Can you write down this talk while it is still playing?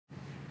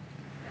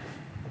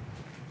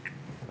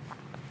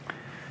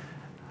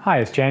Hi,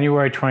 it's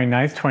January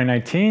 29th,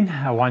 2019.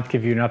 I want to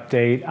give you an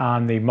update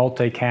on the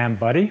Multicam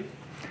Buddy.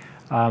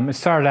 It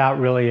started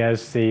out really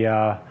as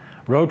the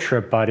road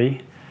trip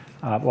buddy.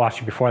 Well,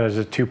 actually before there was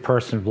a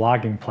two-person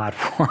vlogging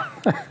platform.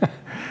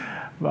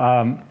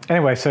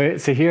 Anyway,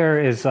 so here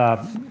is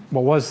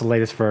what was the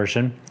latest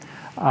version.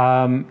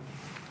 And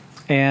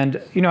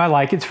you know, I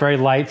like it. It's very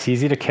light, it's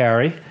easy to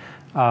carry.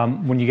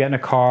 When you get in a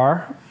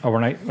car, or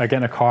when I get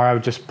in a car, I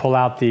would just pull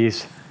out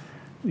these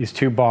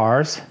two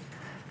bars.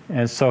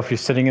 And so if you're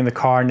sitting in the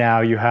car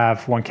now, you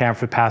have one camera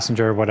for the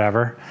passenger or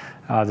whatever,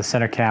 the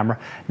center camera.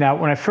 Now,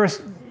 when I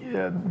first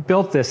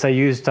built this, I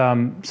used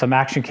some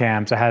action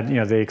cams. I had, you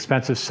know, the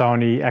expensive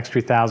Sony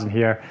X3000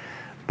 here,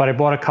 but I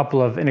bought a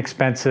couple of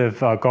inexpensive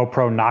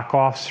GoPro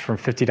knockoffs from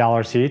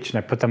 $50 each, and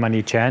I put them on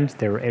each end.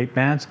 They were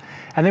 8-mans,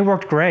 and they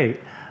worked great,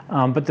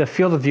 but the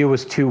field of view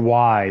was too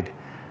wide.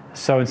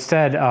 So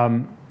instead,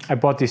 I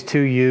bought these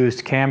two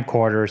used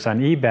camcorders on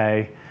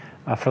eBay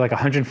for like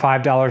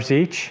 $105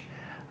 each.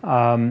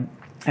 And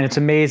it's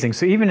amazing.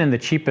 So even in the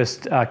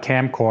cheapest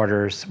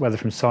camcorders, whether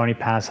from Sony,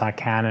 Panasonic,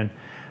 Canon,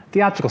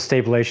 the optical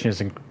stabilization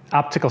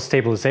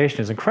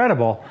is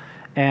incredible.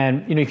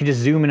 And you know, you can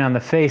just zoom in on the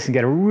face and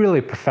get a really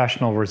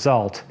professional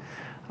result.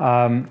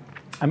 I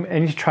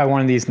need to try one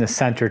of these in the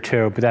center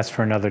too, but that's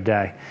for another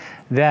day.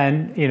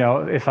 Then, you know,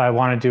 if I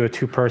want to do a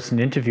two-person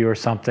interview or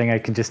something, I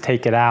can just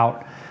take it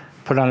out,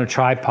 put it on a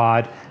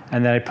tripod,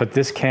 and then I put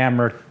this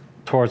camera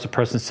towards the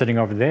person sitting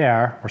over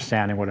there, or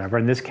standing, whatever,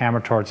 and this camera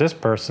towards this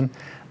person.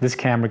 This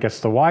camera gets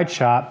the wide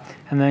shot,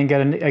 and then get,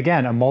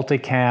 again, a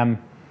multicam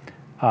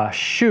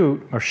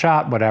shoot, or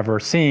shot, whatever,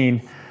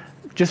 scene,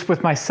 just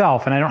with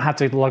myself, and I don't have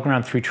to lug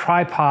around 3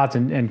 tripods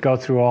and go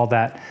through all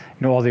that,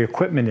 you know, all the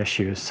equipment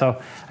issues. So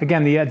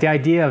again, the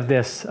idea of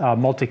this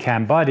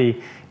Multicam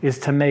Buddy is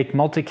to make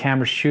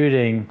multi-camera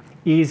shooting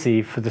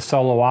easy for the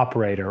solo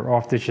operator, or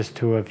if there's just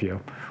 2 of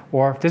you.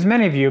 Or if there's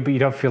many of you, but you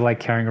don't feel like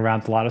carrying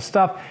around a lot of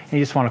stuff, and you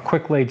just want to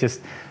quickly just,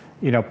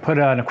 you know, put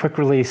on a quick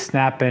release,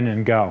 snap in,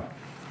 and go.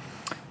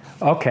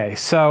 Okay,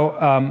 so,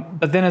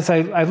 but then as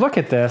I look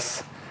at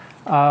this,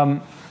 I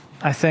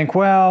think,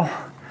 well,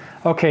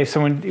 okay,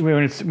 so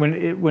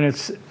when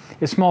it's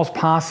as small as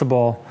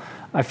possible,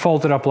 I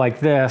fold it up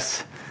like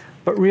this,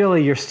 but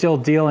really you're still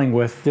dealing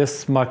with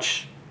this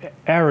much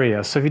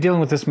area. So if you're dealing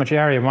with this much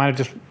area, why not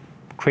just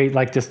create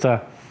like just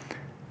a,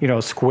 you know,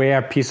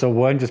 square piece of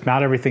wood, just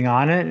mount everything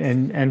on it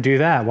and do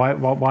that.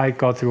 Why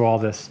go through all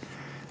this,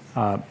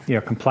 you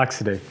know,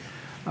 complexity?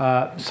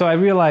 So I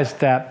realized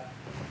that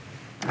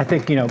I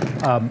think, you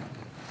know,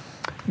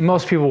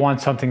 most people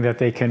want something that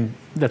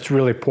that's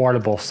really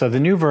portable. So the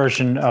new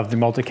version of the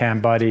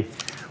Multicam Buddy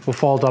will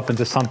fold up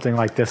into something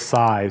like this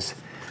size.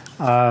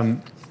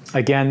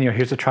 Again, you know,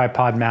 here's a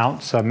tripod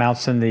mount, so it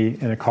mounts in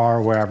the car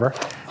or wherever.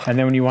 And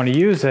then when you want to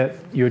use it,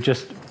 you would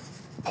just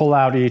pull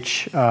out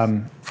each,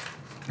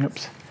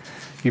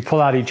 you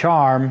pull out each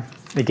arm.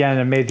 Again,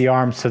 I made the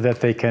arms so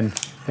that they can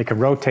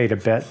rotate a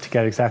bit to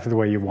get exactly the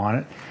way you want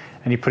it.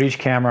 And you put each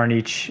camera on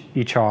each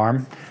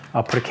arm.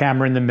 I'll put a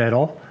camera in the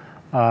middle,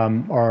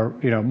 or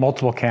you know,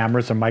 multiple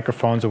cameras or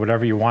microphones or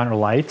whatever you want, or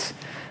lights.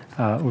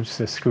 Oops,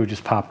 the screw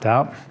just popped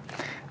out.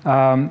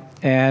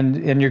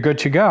 And you're good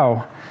to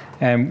go.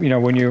 And you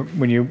know, when you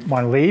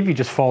want to leave, you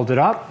just fold it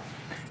up,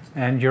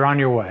 and you're on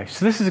your way.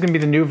 So this is going to be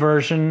the new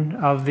version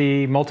of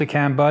the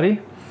Multicam Buddy.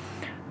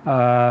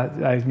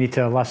 I need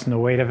to lessen the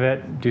weight of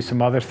it, do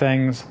some other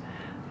things.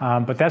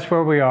 But that's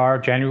where we are,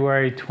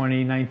 January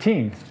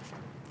 2019.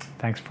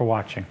 Thanks for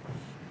watching.